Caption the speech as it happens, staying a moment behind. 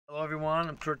Hello everyone,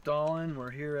 I'm Kurt Dolan.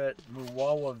 We're here at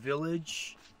Muwawa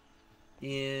Village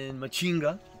in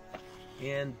Machinga,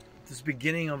 and this is the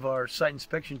beginning of our site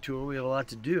inspection tour. We have a lot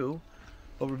to do,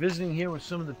 but we're visiting here with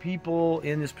some of the people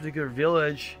in this particular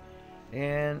village,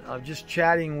 and I'm just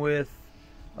chatting with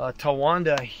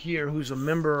Tawanda here, who's a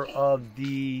member of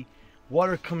the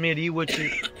water committee,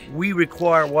 which we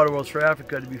require Water Worlds for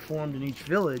Africa to be formed in each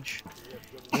village,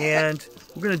 and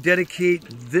we're going to dedicate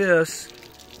this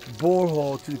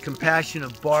borehole to the compassion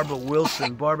of Barbara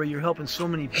Wilson. Barbara, you're helping so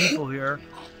many people here.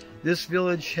 This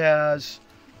village has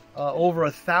over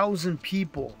 1,000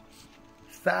 people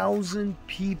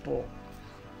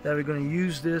that are going to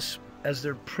use this as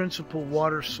their principal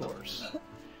water source.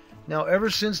 Now, ever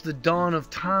since the dawn of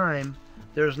time,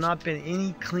 there's not been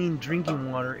any clean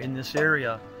drinking water in this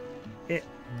area.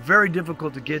 Very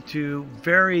difficult to get to,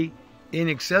 very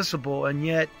inaccessible, and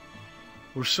yet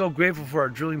we're so grateful for our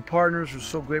drilling partners. We're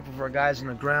so grateful for our guys on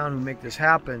the ground who make this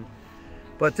happen.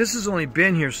 But this has only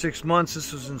been here 6 months.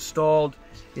 This was installed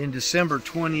in December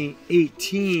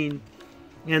 2018,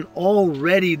 and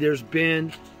already there's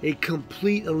been a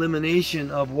complete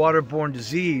elimination of waterborne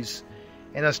disease.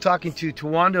 And I was talking to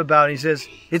Tawanda about it. He says,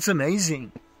 it's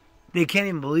amazing. They can't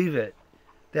even believe it,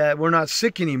 that we're not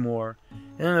sick anymore.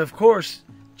 And of course,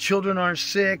 children aren't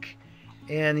sick.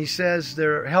 And he says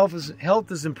their health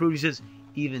is improved. He says,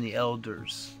 even the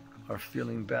elders are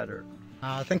feeling better.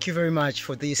 Thank you very much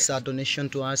for this donation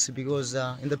to us, because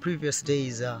in the previous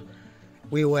days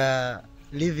we were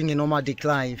living a nomadic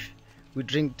life. We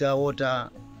drink the water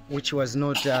which was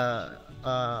not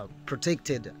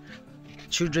protected.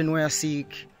 Children were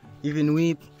sick, even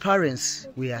we parents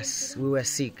we were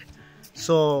sick.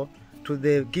 So to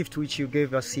the gift which you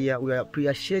gave us here, we are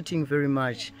appreciating very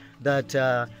much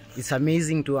that. It's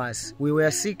amazing to us. We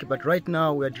were sick, but right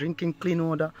now we are drinking clean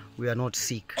water. We are not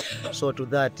sick. So to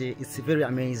that, it's very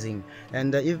amazing.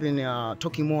 And even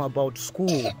talking more about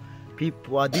school,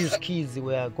 these kids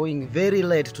were going very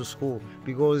late to school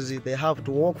because they have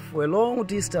to walk for a long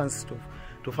distance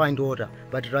to find water.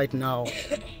 But right now,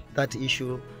 that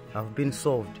issue has been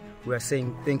solved. We are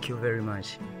saying thank you very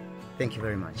much. Thank you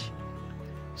very much.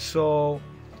 So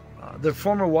the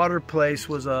former water place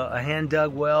was a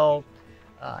hand-dug well.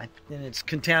 And it's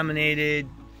contaminated.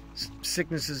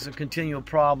 Sickness is a continual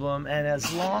problem, and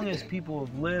as long as people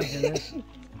have lived in this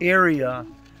area,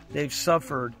 they've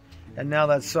suffered, and now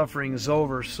that suffering is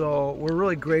over. So we're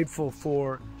really grateful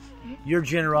for your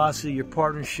generosity, your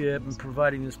partnership in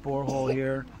providing this borehole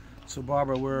here. So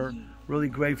Barbara, we're really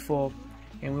grateful,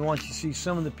 and we want you to see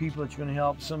some of the people that you're going to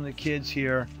help, some of the kids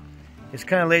here. It's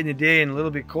kind of late in the day and a little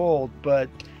bit cold, but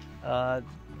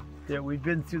we've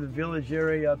been through the village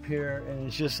area up here, and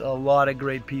it's just a lot of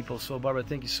great people. So Barbara,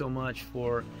 thank you so much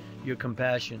for your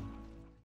compassion.